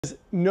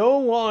No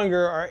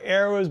longer are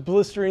arrows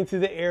blistering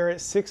through the air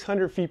at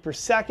 600 feet per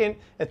second,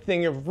 a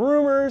thing of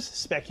rumors,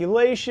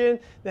 speculation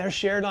that are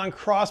shared on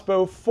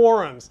crossbow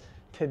forums.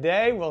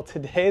 Today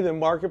the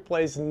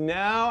marketplace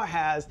now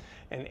has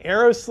an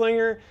arrow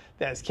slinger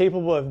that is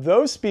capable of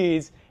those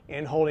speeds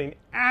and holding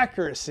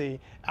accuracy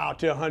out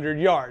to 100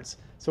 yards.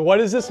 So what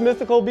is this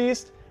mythical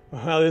beast?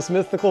 Well, this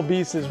mythical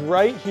beast is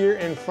right here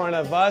in front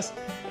of us,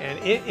 and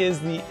it is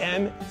the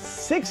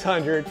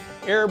M600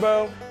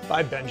 Airbow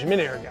by Benjamin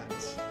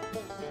Airguns.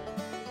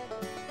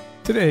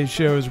 Today's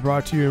show is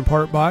brought to you in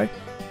part by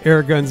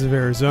Airguns of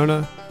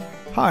Arizona,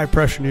 High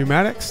Pressure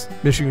Pneumatics,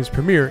 Michigan's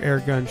premier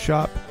airgun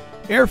shop,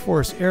 Air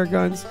Force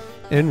Airguns,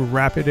 and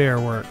Rapid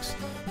Airworks.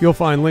 You'll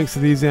find links to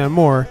these and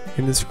more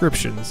in the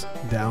descriptions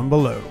down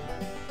below.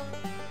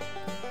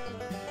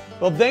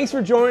 Well, thanks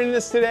for joining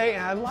us today,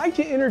 and I'd like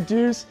to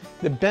introduce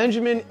the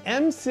Benjamin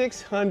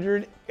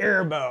M600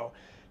 Airbow.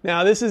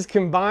 Now, this is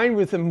combined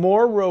with a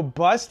more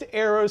robust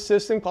arrow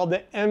system called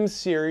the M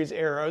series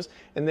arrows,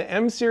 and the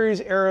M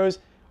series arrows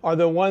are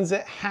the ones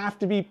that have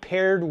to be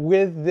paired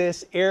with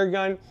this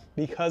airgun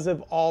because of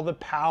all the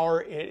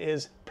power it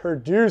is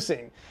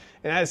producing.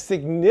 And that's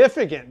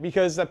significant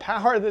because the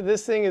power that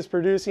this thing is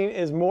producing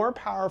is more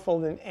powerful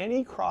than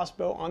any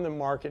crossbow on the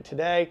market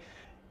today.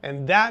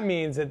 And that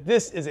means that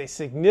this is a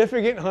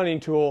significant hunting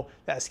tool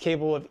that's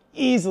capable of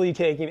easily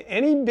taking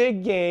any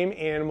big game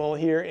animal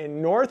here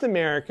in North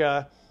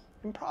America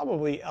and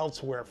probably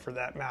elsewhere for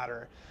that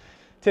matter.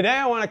 Today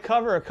I want to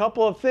cover a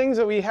couple of things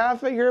that we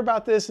have here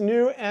about this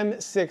new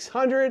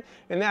M600,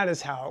 and that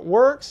is how it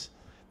works,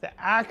 the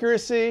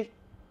accuracy,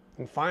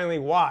 and finally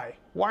why.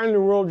 Why in the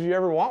world would you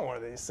ever want one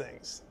of these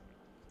things?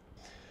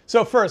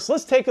 So first,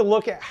 let's take a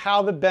look at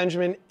how the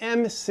Benjamin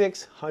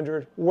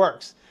M600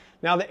 works.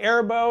 Now the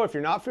Airbow, if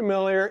you're not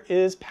familiar,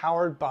 is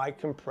powered by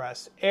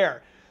compressed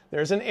air.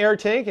 There's an air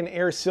tank, an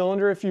air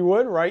cylinder if you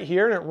would, right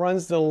here, and it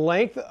runs the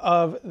length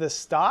of the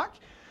stock,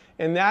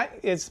 and that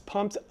is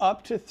pumped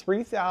up to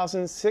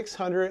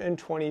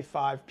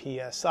 3,625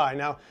 PSI.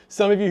 Now,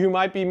 some of you who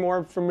might be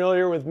more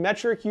familiar with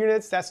metric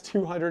units, that's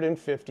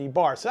 250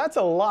 bars. So that's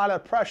a lot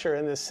of pressure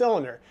in this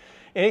cylinder.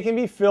 And it can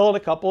be filled a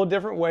couple of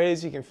different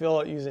ways. You can fill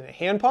it using a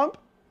hand pump,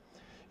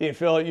 you can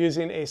fill it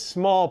using a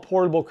small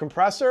portable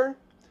compressor,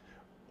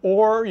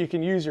 or you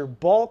can use your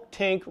bulk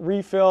tank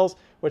refills,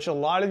 which a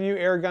lot of you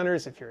air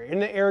gunners, if you're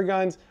into air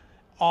guns,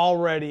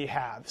 already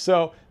have.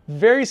 So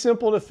very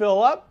simple to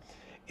fill up.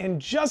 And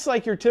just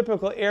like your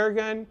typical air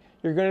gun,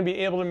 you're going to be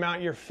able to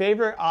mount your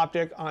favorite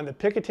optic on the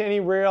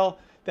Picatinny rail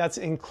that's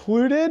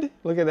included.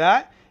 Look at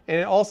that. And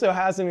it also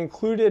has an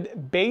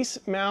included base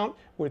mount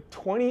with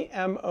 20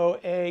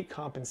 MOA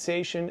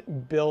compensation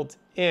built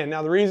in.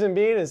 Now the reason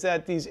being is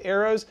that these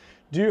arrows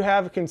do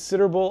have a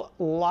considerable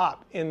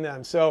lop in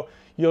them. So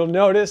you'll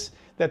notice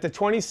that the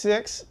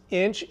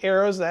 26-inch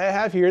arrows that I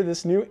have here,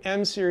 this new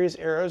M series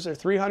arrows, are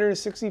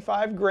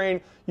 365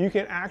 grain. You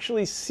can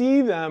actually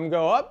see them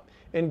go up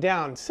and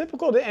down,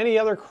 typical to any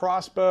other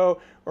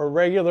crossbow or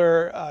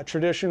regular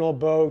traditional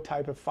bow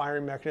type of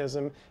firing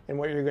mechanism and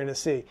what you're going to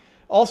see.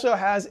 Also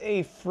has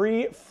a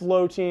free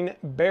floating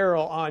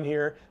barrel on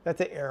here that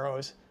the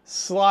arrows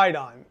slide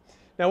on.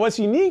 Now what's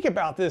unique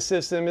about this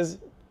system is,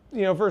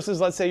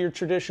 versus let's say your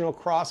traditional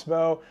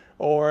crossbow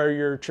or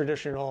your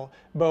traditional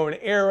bow and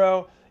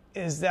arrow,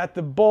 is that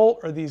the bolt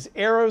or these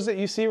arrows that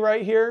you see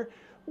right here,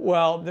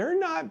 well, they're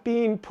not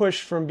being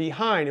pushed from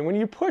behind. And when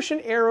you push an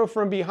arrow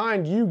from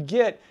behind, you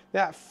get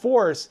that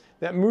force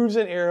that moves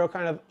an arrow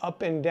kind of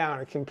up and down.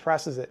 It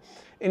compresses it.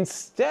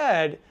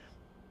 Instead,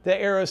 the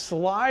arrow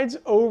slides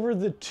over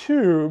the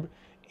tube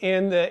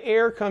and the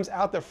air comes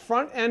out the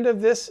front end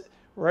of this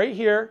right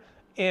here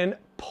and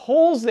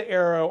pulls the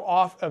arrow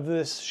off of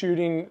this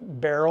shooting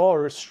barrel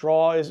or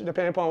straw,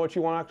 depending upon what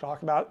you want to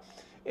talk about.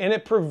 And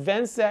it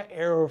prevents that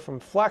arrow from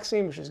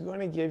flexing, which is going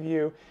to give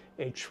you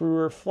a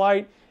truer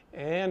flight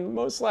and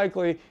most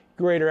likely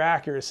greater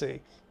accuracy,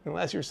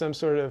 unless you're some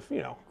sort of,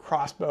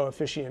 crossbow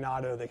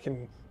aficionado that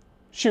can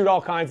shoot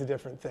all kinds of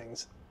different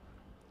things.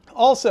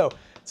 Also,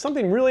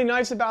 something really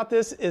nice about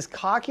this is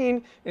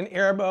cocking an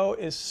airbow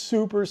is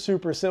super,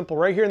 super simple.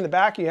 Right here in the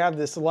back, you have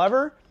this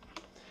lever,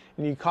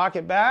 and you cock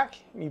it back,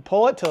 and you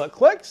pull it till it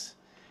clicks,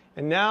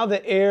 and now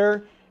the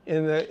air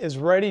is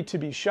ready to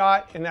be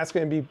shot, and that's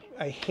going to be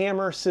a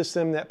hammer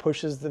system that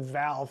pushes the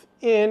valve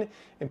in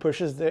and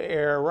pushes the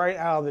air right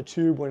out of the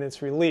tube when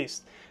it's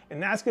released.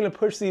 And that's going to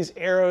push these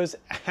arrows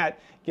at,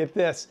 get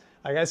this,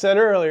 like I said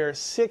earlier,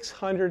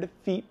 600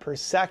 feet per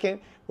second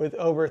with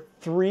over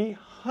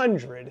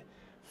 300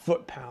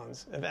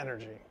 foot-pounds of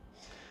energy.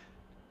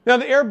 Now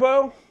the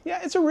Airbow,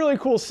 yeah, it's a really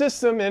cool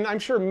system, and I'm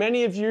sure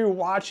many of you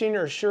watching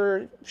are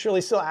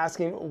surely still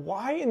asking,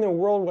 why in the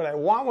world would I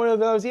want one of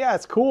those? Yeah,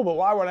 it's cool, but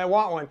why would I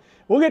want one?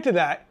 We'll get to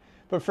that,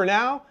 but for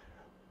now,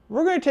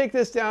 we're going to take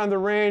this down the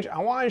range. I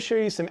want to show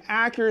you some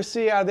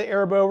accuracy out of the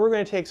Airbow. We're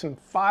going to take some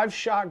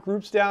 5-shot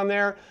groups down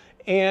there,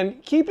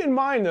 and keep in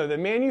mind though, the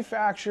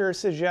manufacturer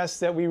suggests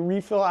that we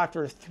refill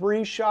after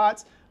 3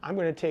 shots. I'm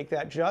going to take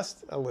that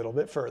just a little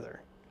bit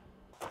further.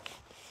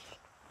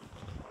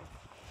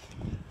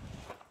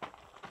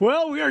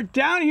 Well, we are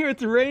down here at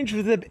the range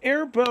with the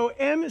Airbow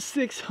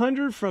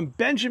M600 from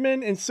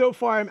Benjamin, and so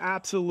far I'm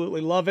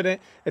absolutely loving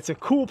it. It's a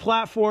cool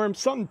platform,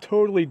 something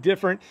totally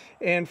different,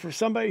 and for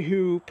somebody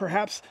who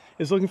perhaps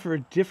is looking for a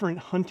different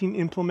hunting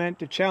implement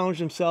to challenge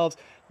themselves,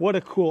 what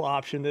a cool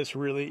option this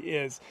really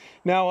is.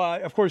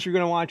 Now, of course, you're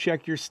going to want to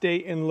check your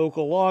state and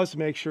local laws to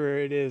make sure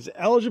it is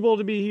eligible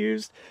to be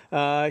used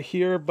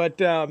here, but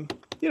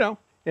you know,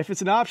 if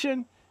it's an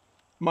option,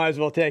 might as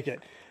well take it.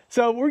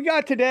 So what we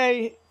got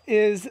today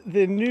is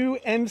the new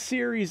M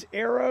series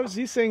arrows.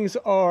 These things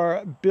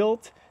are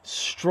built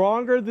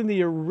stronger than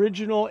the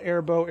original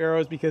Airbow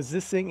arrows because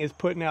this thing is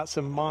putting out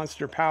some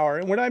monster power.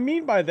 And what I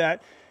mean by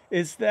that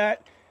is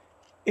that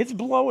it's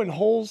blowing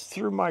holes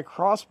through my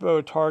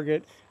crossbow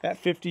target at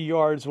 50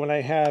 yards when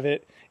I have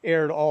it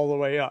aired all the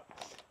way up.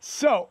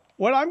 So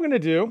what I'm going to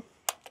do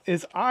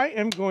is I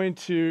am going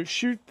to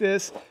shoot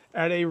this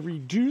at a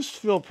reduced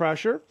fill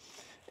pressure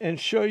and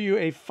show you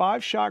a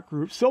 5-shot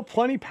group. Still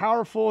plenty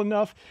powerful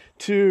enough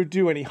to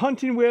do any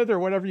hunting with or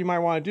whatever you might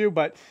want to do,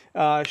 but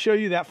show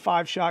you that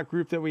 5-shot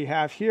group that we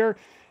have here.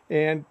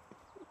 And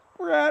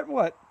we're at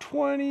what,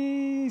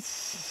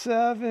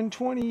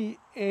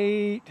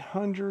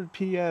 2,800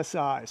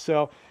 PSI.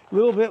 So a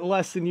little bit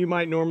less than you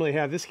might normally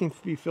have. This can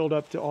be filled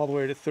up to all the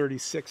way to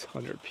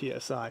 3,600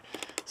 PSI.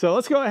 So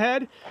let's go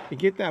ahead and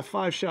get that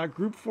 5-shot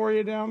group for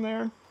you down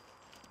there.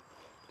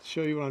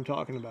 Show you what I'm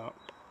talking about.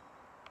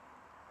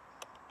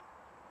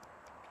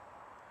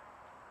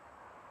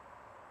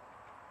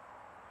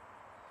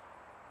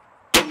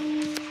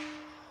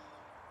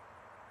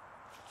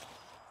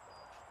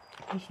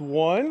 There's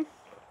one.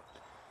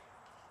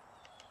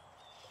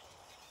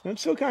 I'm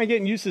still kind of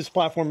getting used to this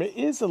platform. It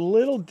is a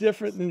little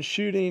different than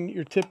shooting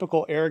your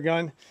typical air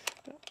gun,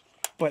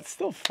 but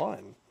still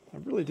fun. I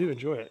really do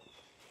enjoy it.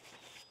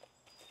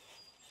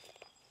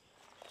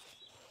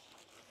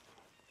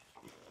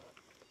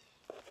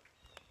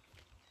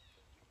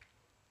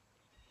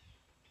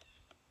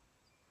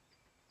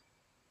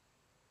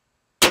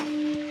 There's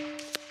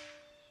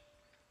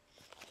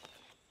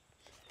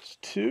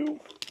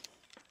two.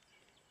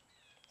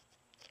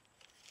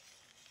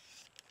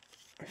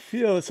 I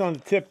feel it's on the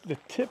tip. The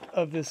tip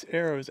of this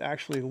arrow is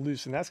actually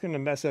loose, and that's going to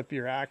mess up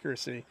your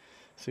accuracy.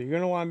 So you're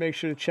going to want to make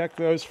sure to check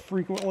those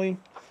frequently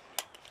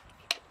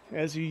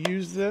as you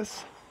use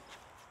this.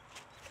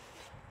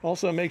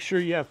 Also, make sure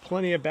you have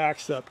plenty of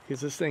backstop because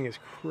this thing is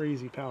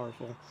crazy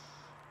powerful.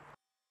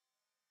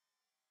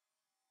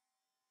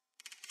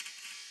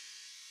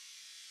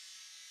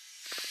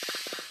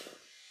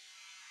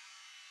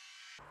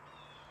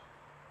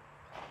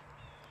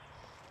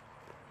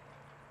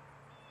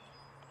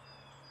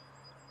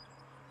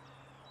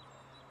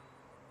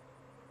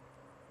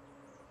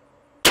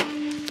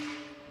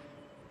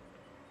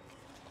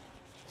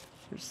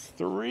 There's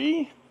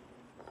three.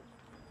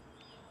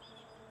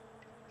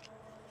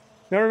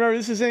 Now remember,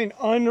 this is an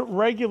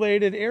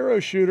unregulated arrow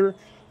shooter.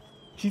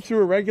 If you threw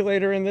a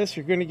regulator in this,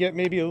 you're going to get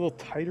maybe a little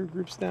tighter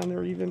groups down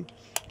there even.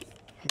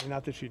 I mean,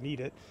 not that you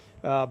need it.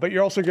 But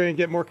you're also going to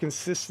get more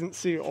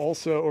consistency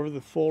also over the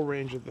full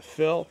range of the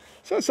fill.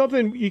 So it's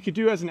something you could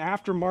do as an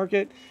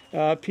aftermarket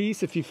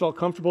piece if you felt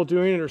comfortable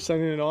doing it or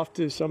sending it off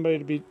to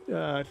somebody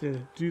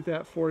to do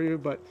that for you.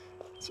 But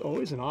it's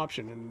always an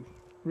option, and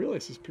really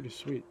this is pretty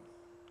sweet.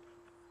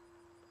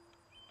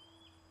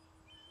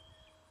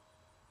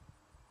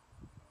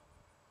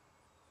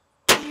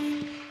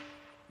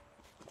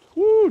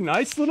 Woo,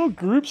 nice little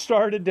group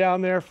started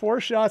down there. 4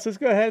 shots. Let's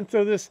go ahead and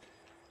throw this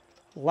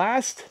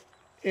last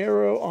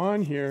arrow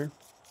on here.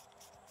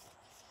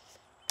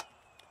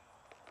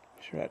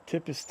 Make sure that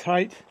tip is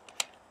tight.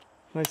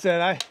 Like I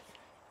said, I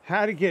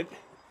had to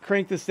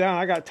crank this down.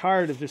 I got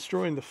tired of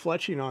destroying the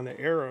fletching on the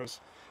arrows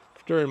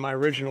during my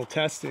original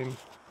testing.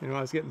 You know,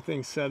 I was getting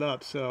things set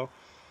up. So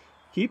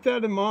keep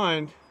that in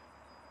mind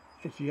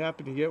if you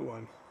happen to get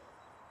one.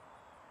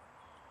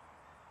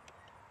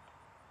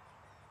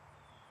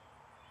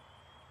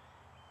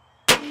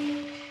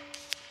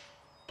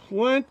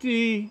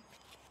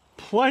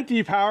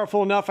 Plenty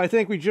powerful enough. I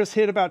think we just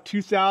hit about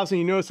 2,000.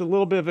 You notice a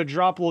little bit of a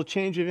drop, a little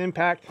change of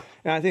impact,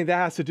 and I think that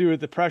has to do with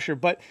the pressure.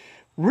 But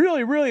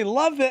really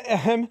love the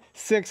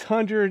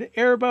M600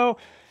 Airbow.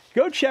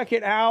 Go check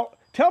it out.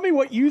 Tell me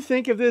what you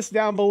think of this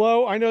down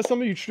below. I know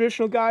some of you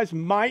traditional guys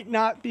might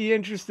not be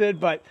interested,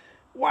 but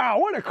wow,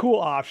 what a cool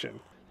option.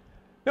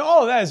 Now,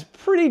 all of that is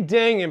pretty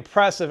dang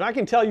impressive. I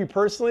can tell you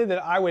personally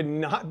that I would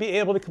not be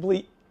able to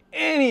complete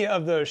any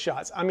of those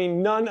shots. I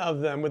mean, none of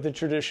them with the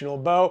traditional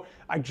bow.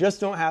 I just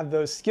don't have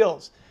those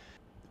skills.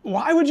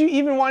 Why would you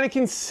even want to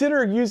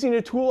consider using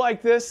a tool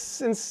like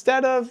this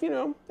instead of, you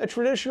know, a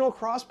traditional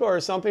crossbow or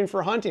something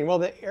for hunting? Well,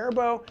 the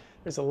Airbow,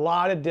 there's a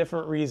lot of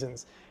different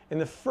reasons.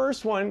 And the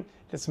first one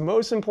that's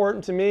most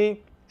important to me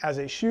as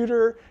a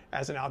shooter,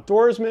 as an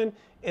outdoorsman,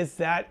 is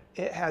that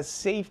it has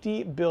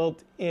safety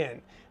built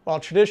in. While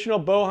traditional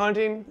bow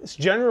hunting is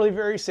generally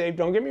very safe,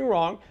 don't get me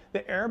wrong, the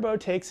Airbow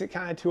takes it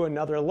kind of to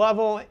another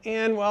level.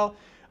 And well,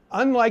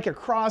 unlike a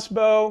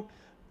crossbow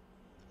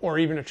or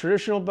even a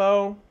traditional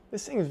bow,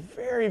 This thing is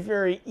very,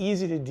 very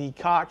easy to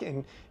decock,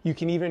 and you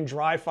can even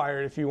dry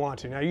fire it if you want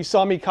to. Now, you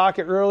saw me cock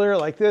it earlier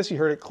like this. You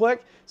heard it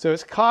click. So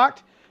it's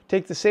cocked.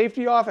 Take the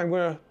safety off. I'm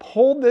going to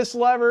hold this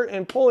lever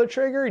and pull the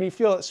trigger, and you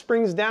feel it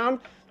springs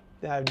down.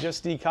 I've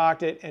just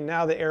decocked it, and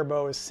now the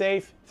Airbow is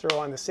safe. Throw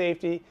on the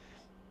safety.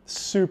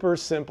 Super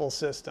simple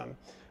system.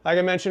 Like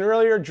I mentioned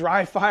earlier,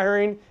 dry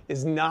firing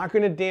is not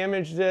going to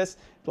damage this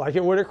like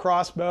it would a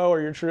crossbow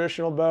or your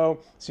traditional bow.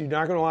 So you're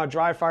not going to want to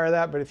dry fire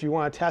that, but if you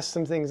want to test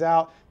some things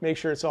out, make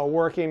sure it's all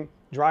working.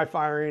 Dry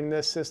firing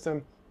this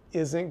system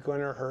isn't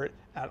going to hurt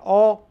at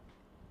all.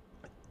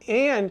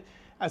 And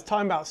I was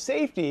talking about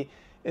safety,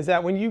 is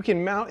that when you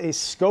can mount a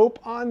scope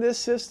on this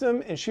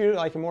system and shoot it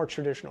like a more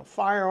traditional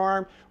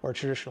firearm or a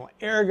traditional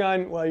air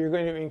gun, well, you're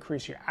going to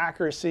increase your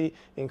accuracy,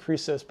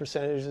 increase those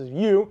percentages of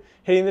you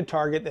hitting the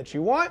target that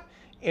you want,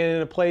 and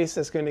in a place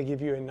that's going to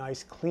give you a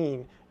nice,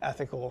 clean,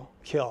 ethical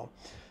kill.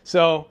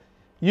 So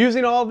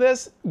using all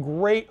this,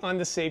 great on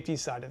the safety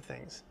side of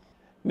things.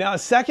 Now, a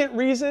second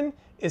reason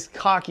is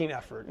cocking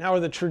effort. Now,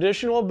 with a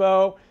traditional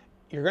bow,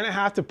 you're going to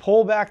have to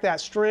pull back that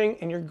string,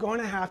 and you're going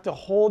to have to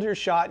hold your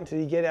shot until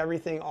you get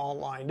everything all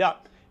lined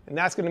up. And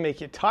that's going to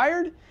make you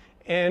tired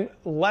and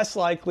less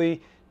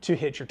likely to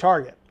hit your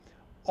target.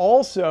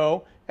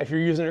 Also, if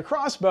you're using a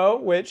crossbow,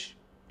 which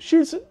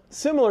shoots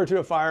similar to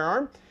a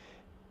firearm,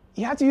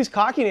 you have to use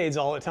cocking aids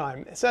all the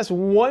time. So that's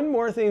one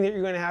more thing that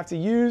you're going to have to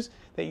use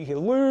that you can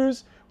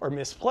lose or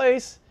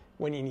misplace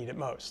when you need it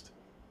most.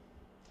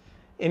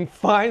 And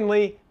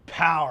finally,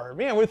 power.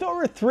 Man, with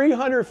over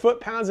 300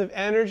 foot-pounds of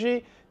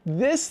energy,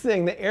 this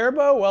thing, the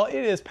Airbow, well, it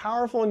is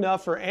powerful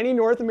enough for any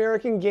North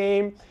American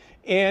game,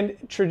 and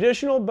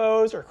traditional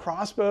bows or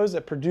crossbows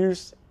that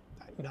produce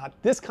not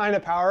this kind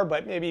of power,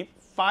 but maybe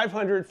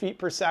 500 feet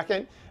per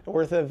second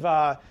worth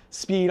of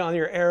speed on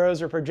your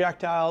arrows or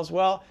projectiles,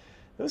 well,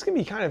 those can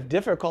be kind of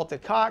difficult to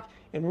cock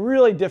and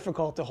really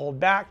difficult to hold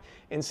back.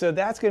 And so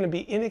that's going to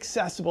be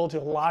inaccessible to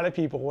a lot of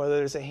people, whether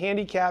there's a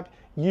handicap,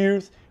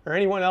 youth, or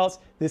anyone else.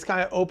 This kind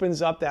of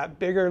opens up that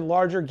bigger,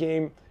 larger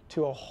game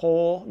to a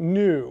whole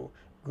new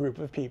group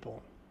of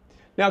people.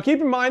 Now, keep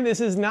in mind,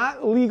 this is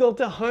not legal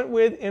to hunt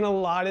with in a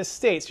lot of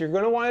states. You're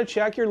going to want to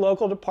check your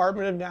local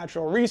Department of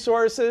Natural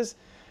Resources.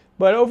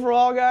 But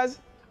overall, guys,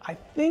 I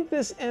think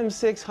this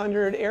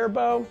M600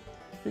 Airbow,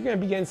 you're going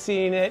to begin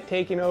seeing it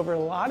taking over a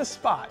lot of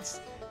spots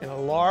in a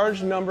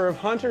large number of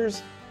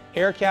hunters'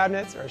 air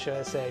cabinets, or should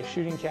I say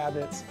shooting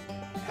cabinets,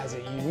 as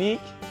a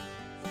unique,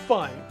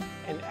 fun,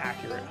 and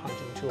accurate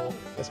hunting tool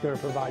that's going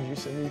to provide you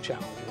some new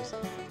challenges.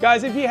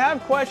 Guys, if you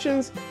have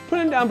questions, put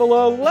them down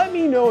below. Let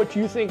me know what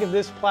you think of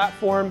this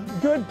platform,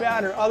 good,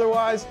 bad, or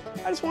otherwise.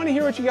 I just want to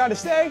hear what you got to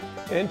say.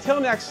 And until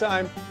next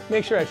time,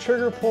 make sure that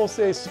trigger pull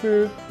stays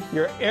smooth,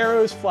 your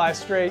arrows fly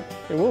straight,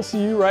 and we'll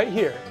see you right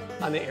here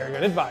on the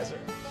Airgun Advisor.